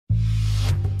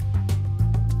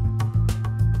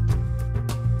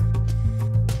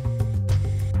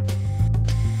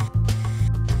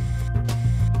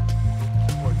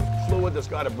that's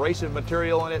got abrasive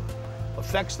material in it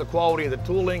affects the quality of the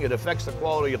tooling, it affects the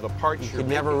quality of the parts. You could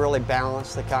never really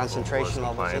balance the concentration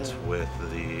levels. Compliance with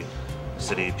the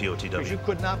city POTW. Because you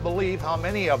could not believe how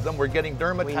many of them were getting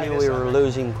dermatitis. We knew we were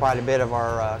losing quite a bit of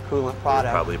our coolant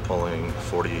product. Probably pulling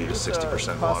 40 to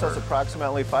 60% cost water. us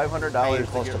approximately $500. Paying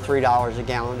close to $3 a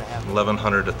gallon to have.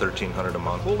 $1,100 to $1,300 a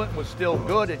month. Coolant was still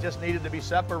good, it just needed to be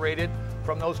separated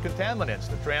from those contaminants,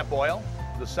 the tramp oil,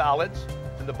 the solids,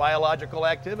 and the biological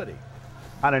activity.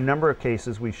 On a number of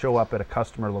cases, we show up at a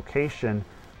customer location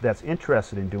that's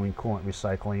interested in doing coolant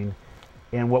recycling,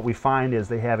 and what we find is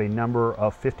they have a number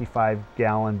of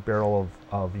 55-gallon barrel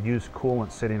of used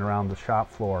coolant sitting around the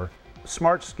shop floor.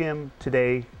 SmartSkim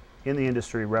today in the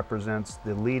industry represents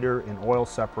the leader in oil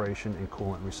separation and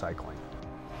coolant recycling.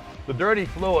 The dirty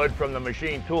fluid from the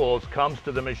machine tools comes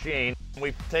to the machine.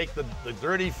 We take the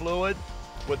dirty fluid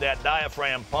with that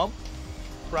diaphragm pump,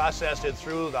 process it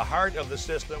through the heart of the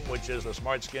system, which is the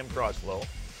SmartSkim crossflow.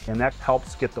 And that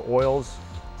helps get the oils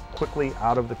quickly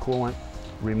out of the coolant,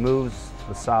 removes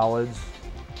the solids,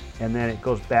 and then it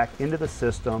goes back into the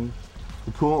system.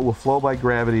 The coolant will flow by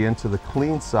gravity into the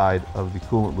clean side of the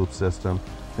coolant loop system,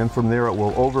 and from there it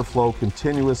will overflow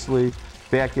continuously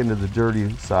back into the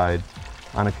dirty side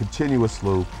on a continuous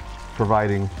loop,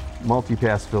 providing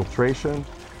multi-pass filtration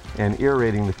and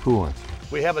aerating the coolant.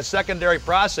 We have a secondary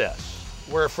process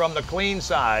where from the clean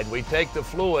side we take the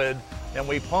fluid and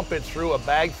we pump it through a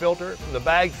bag filter, from the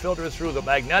bag filter through the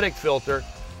magnetic filter,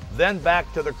 then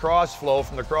back to the crossflow,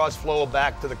 from the crossflow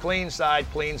back to the clean side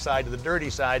to the dirty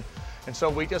side. And so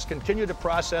we just continue to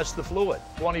process the fluid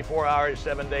 24 hours,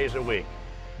 7 days a week.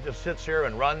 It just sits here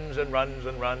and runs and runs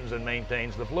and runs and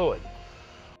maintains the fluid.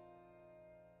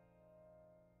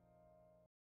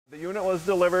 The unit was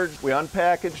delivered, we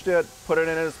unpackaged it, put it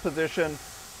in its position,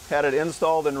 had it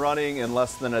installed and running in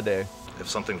less than a day. If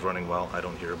something's running well, I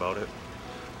don't hear about it.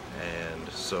 And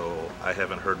so I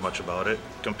haven't heard much about it.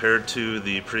 Compared to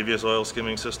the previous oil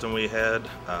skimming system we had,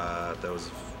 that was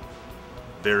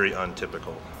very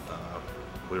untypical.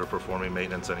 We were performing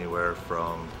maintenance anywhere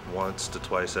from once to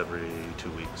twice every 2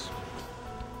 weeks.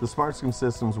 The SmartSkim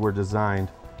systems were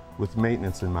designed with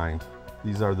maintenance in mind.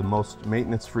 These are the most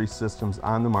maintenance-free systems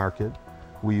on the market.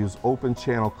 We use open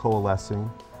channel coalescing.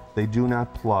 They do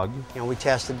not plug. You know, we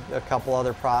tested a couple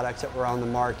other products that were on the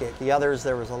market. The others,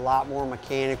 there was a lot more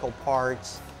mechanical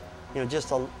parts, you know,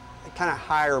 just a kind of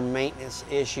higher maintenance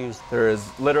issues. There is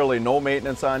literally no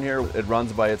maintenance on here. It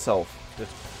runs by itself.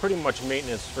 It's pretty much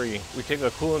maintenance free. We take a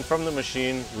coolant from the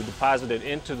machine, we deposit it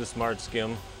into the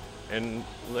SmartSkim, and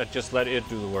just let it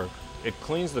do the work. It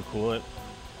cleans the coolant,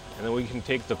 and then we can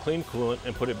take the clean coolant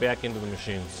and put it back into the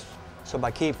machines. So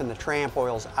by keeping the tramp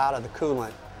oils out of the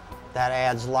coolant, that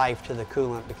adds life to the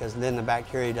coolant, because then the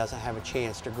bacteria doesn't have a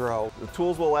chance to grow. The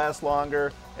tools will last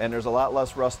longer, and there's a lot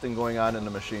less rusting going on in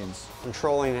the machines.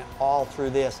 Controlling it all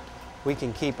through this, we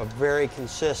can keep a very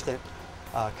consistent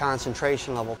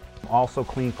concentration level. Also,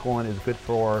 clean coolant is good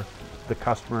for the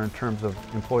customer in terms of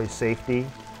employee safety.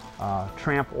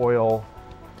 Tramp oil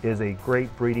is a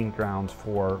great breeding grounds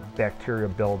for bacteria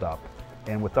buildup.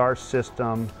 And with our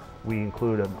system, we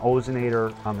include an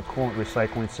ozonator on the coolant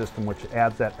recycling system, which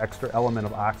adds that extra element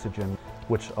of oxygen,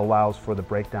 which allows for the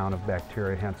breakdown of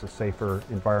bacteria, hence a safer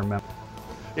environment.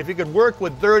 If you could work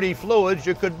with dirty fluids,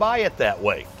 you could buy it that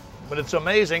way. But it's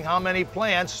amazing how many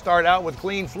plants start out with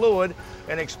clean fluid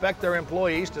and expect their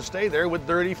employees to stay there with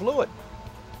dirty fluid,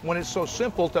 when it's so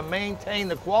simple to maintain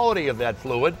the quality of that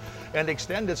fluid and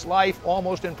extend its life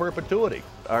almost in perpetuity.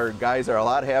 Our guys are a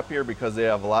lot happier because they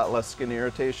have a lot less skin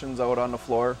irritations out on the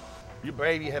floor. You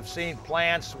maybe have seen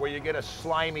plants where you get a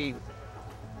slimy,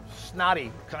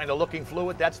 snotty kind of looking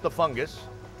fluid. That's the fungus.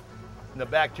 And the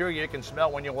bacteria you can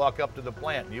smell when you walk up to the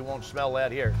plant. You won't smell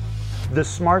that here. The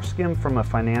SmartSkim, from a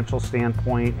financial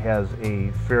standpoint, has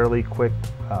a fairly quick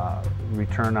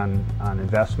return on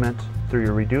investment. Through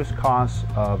your reduced costs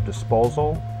of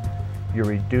disposal, your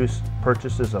reduced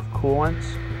purchases of coolants,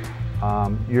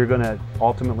 you're going to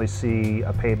ultimately see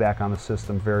a payback on the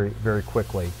system very, very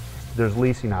quickly. There's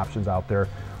leasing options out there,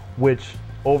 which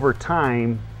over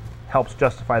time helps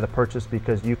justify the purchase,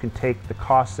 because you can take the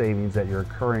cost savings that you're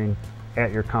incurring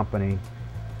at your company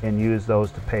and use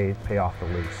those to pay off the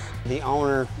lease. The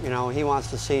owner, you know, he wants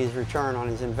to see his return on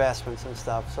his investments and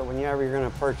stuff. So whenever you're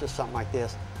going to purchase something like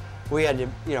this, we had to,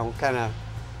 you know, kind of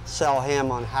sell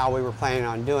him on how we were planning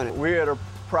on doing it. We had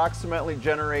approximately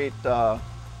generate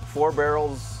 4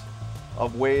 barrels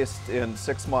of waste in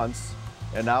 6 months,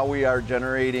 and now we are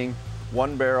generating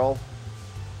 1 barrel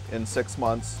in 6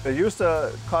 months. It used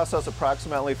to cost us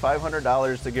approximately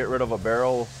 $500 to get rid of a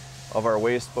barrel of our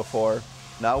waste before.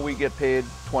 Now we get paid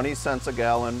 20 cents a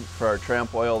gallon for our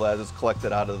tramp oil that is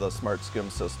collected out of the SmartSkim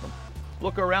system.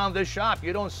 Look around this shop,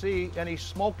 you don't see any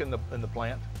smoke in the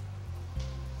plant.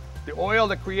 The oil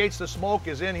that creates the smoke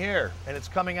is in here, and it's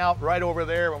coming out right over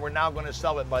there, and we're now going to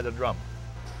sell it by the drum.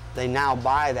 They now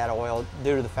buy that oil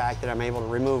due to the fact that I'm able to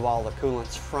remove all the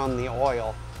coolants from the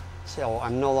oil. So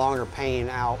I'm no longer paying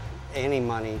out any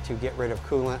money to get rid of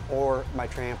coolant or my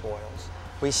tramp oils.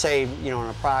 We save, an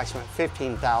approximate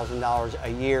 $15,000 a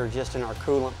year just in our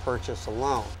coolant purchase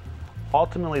alone.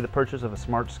 Ultimately, the purchase of a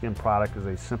SmartSkim product is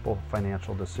a simple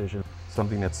financial decision.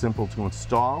 Something that's simple to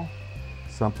install,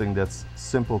 something that's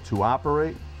simple to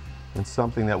operate, and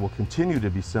something that will continue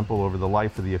to be simple over the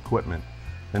life of the equipment,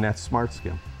 and that's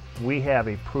SmartSkim. We have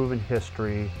a proven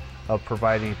history of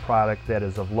providing a product that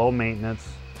is of low maintenance,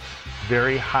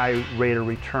 very high rate of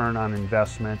return on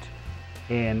investment,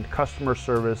 and customer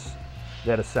service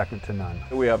that is second to none.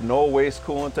 We have no waste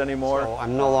coolant anymore. So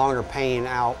I'm no longer paying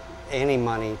out any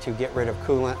money to get rid of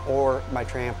coolant or my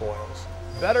tramp oils.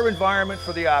 Better environment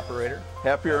for the operator.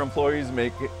 Happier employees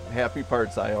make happy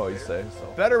parts, I always say.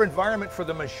 So. Better environment for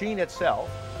the machine itself.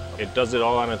 It does it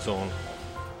all on its own.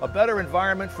 A better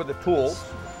environment for the tools.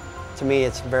 To me,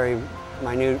 it's a very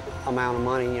minute amount of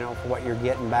money, for what you're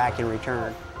getting back in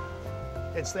return.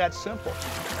 It's that simple.